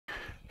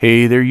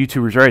Hey there,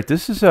 YouTubers. All right,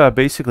 this is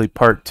basically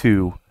part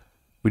two.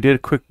 We did a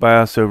quick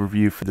BIOS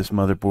overview for this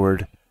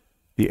motherboard,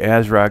 the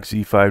Asrock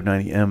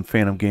Z590m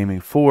Phantom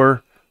Gaming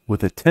 4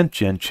 with a 10th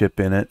gen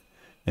chip in it,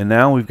 and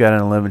now we've got an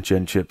 11th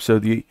gen chip.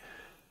 So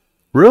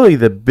really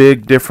the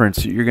big difference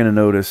that you're going to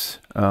notice,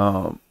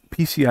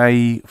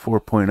 PCIe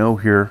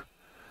 4.0 here.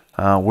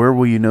 Where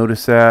will you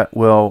notice that?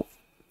 Well,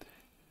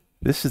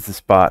 this is the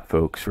spot,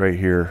 folks, right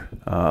here,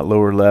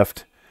 lower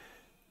left.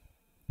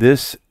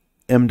 This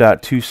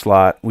M.2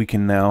 slot, we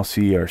can now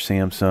see our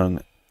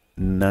Samsung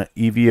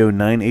EVO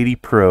 980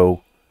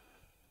 Pro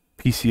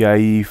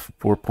PCIe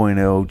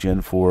 4.0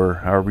 Gen 4,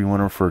 however you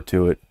want to refer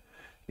to it.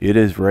 It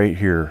is right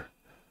here.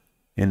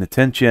 In the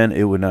 10th gen,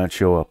 it would not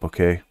show up,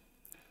 okay?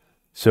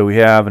 So we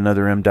have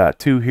another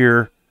M.2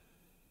 here.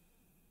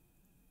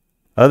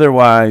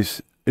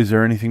 Otherwise, is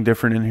there anything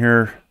different in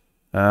here?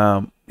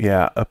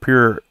 Yeah, up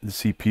here, the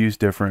CPU is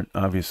different,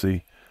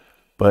 obviously,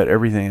 but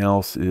everything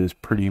else is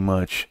pretty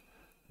much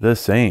the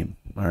same.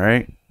 All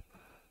right,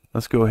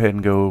 let's go ahead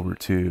and go over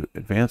to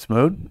advanced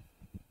mode.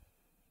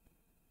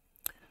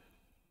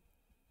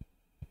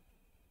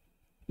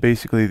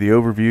 Basically the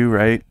overview,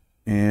 right?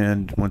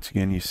 And once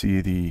again, you see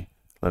the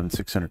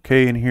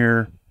 11600K in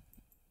here.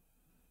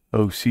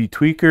 OC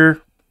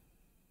tweaker.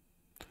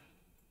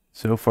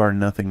 So far,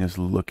 nothing is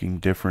looking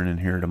different in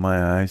here to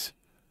my eyes.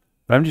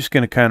 But I'm just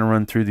going to kind of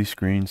run through these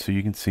screens so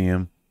you can see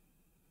them.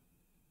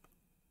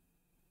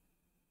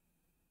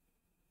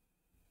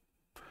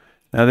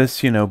 Now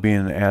this, being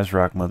an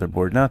Asrock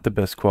motherboard, not the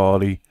best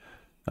quality.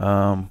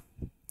 It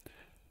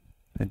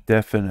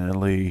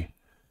definitely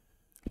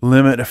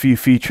limit a few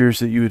features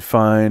that you would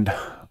find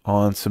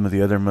on some of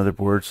the other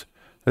motherboards.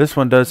 This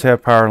one does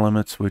have power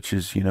limits, which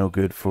is,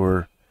 good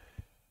for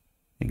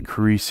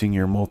increasing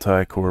your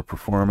multi-core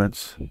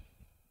performance.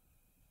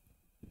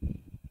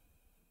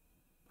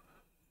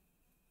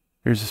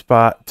 Here's a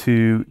spot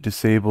to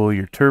disable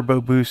your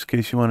turbo boost in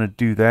case you want to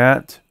do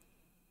that.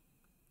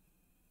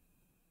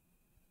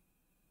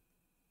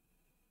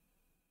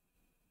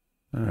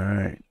 All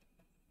right,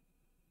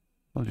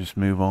 I'll just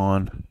move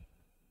on.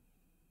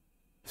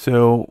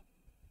 So,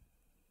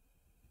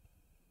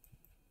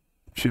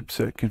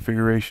 chipset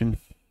configuration.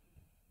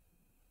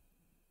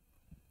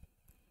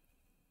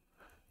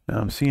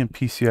 Now I'm seeing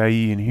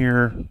PCIe in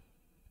here.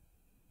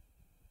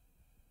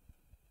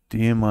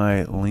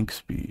 DMI link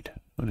speed.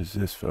 What is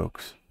this,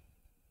 folks?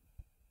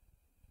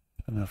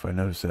 I don't know if I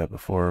noticed that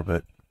before,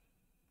 but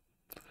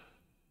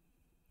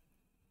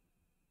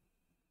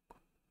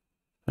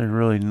there's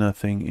really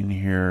nothing in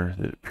here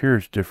that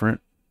appears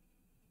different.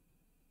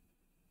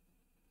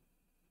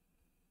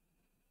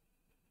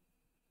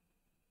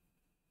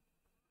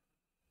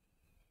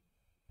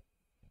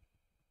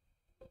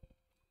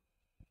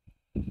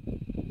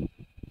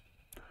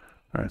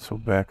 All right, so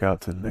back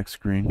out to the next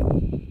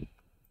screen.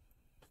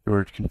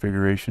 Storage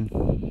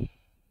configuration.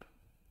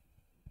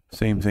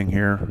 Same thing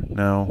here.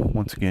 Now,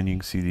 once again, you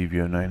can see the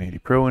EVO 980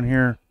 Pro in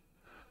here.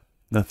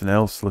 Nothing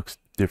else looks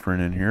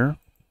different in here.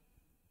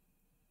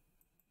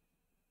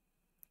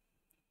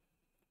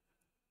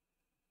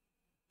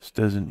 This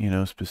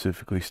doesn't,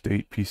 specifically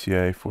state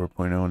PCIe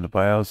 4.0 in the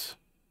BIOS.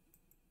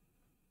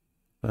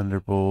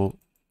 Thunderbolt.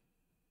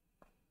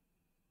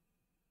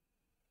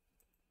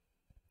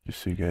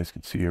 Just so you guys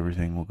can see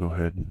everything, we'll go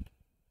ahead and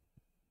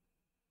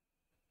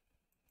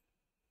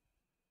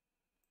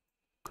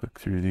click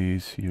through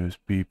these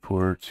USB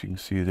ports. You can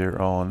see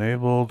they're all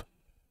enabled.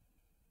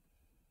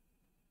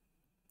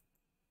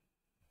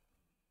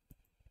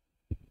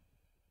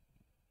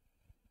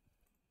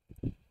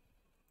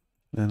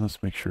 Then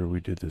let's make sure we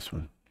did this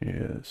one.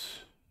 Yes.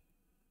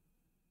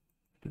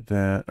 Did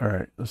that. All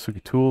right, let's look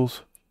at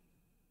tools.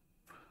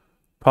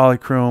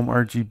 Polychrome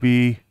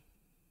RGB.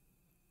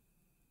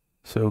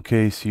 So in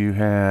case you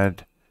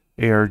had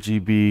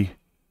ARGB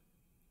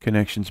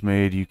connections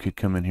made, you could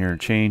come in here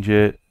and change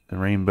it, the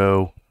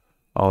rainbow,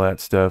 all that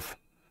stuff,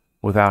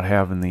 without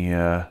having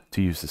the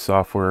to use the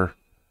software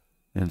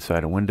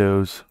inside of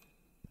Windows.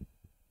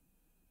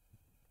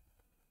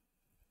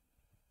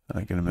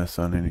 I'm not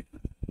gonna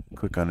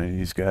click on any of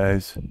these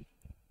guys.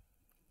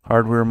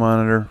 Hardware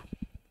monitor.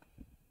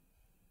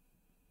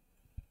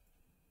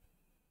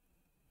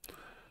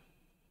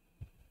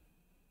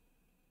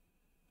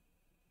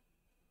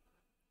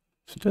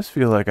 So it does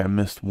feel like I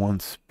missed one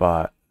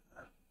spot.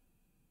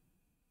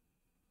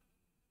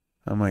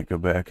 I might go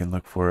back and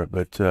look for it,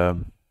 but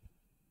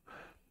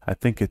I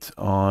think it's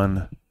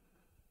on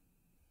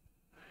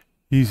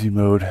easy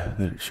mode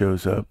that it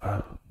shows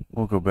up.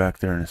 We'll go back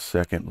there in a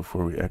second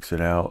before we exit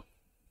out.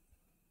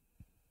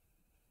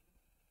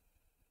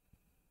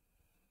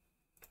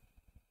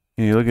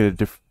 You look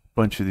at a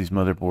bunch of these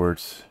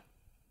motherboards.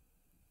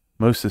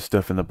 Most of the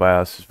stuff in the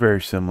BIOS is very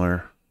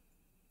similar.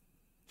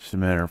 Just a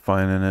matter of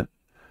finding it.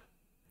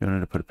 You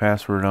wanted to put a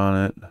password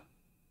on it.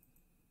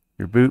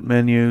 Your boot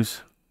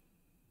menus.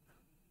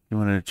 You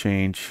wanted to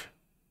change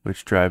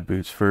which drive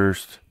boots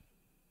first.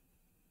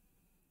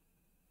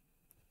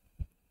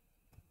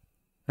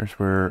 There's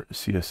where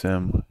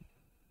CSM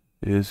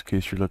is, in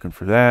case you're looking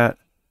for that.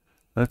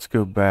 Let's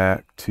go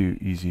back to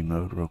easy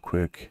mode real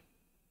quick.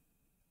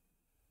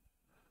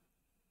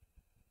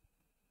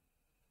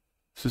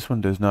 This one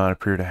does not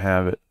appear to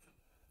have it.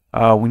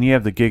 When you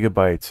have the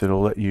gigabytes,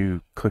 it'll let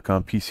you click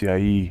on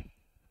PCIe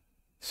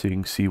so you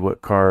can see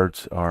what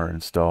cards are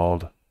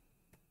installed.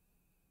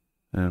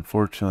 And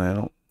unfortunately, I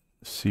don't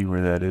see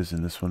where that is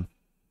in this one.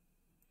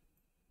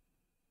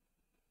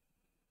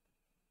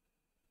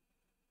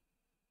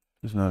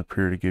 Does not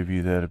appear to give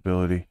you that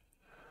ability.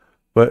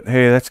 But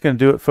hey, that's going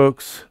to do it,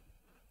 folks,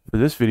 for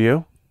this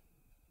video.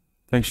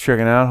 Thanks for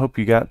checking out. Hope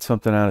you got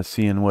something out of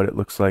seeing what it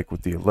looks like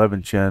with the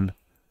 11th gen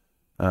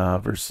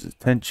versus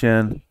 10th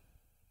gen.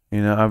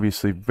 You know,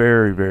 obviously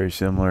very, very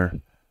similar,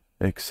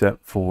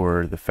 except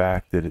for the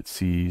fact that it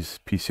sees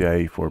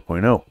PCIe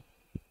 4.0.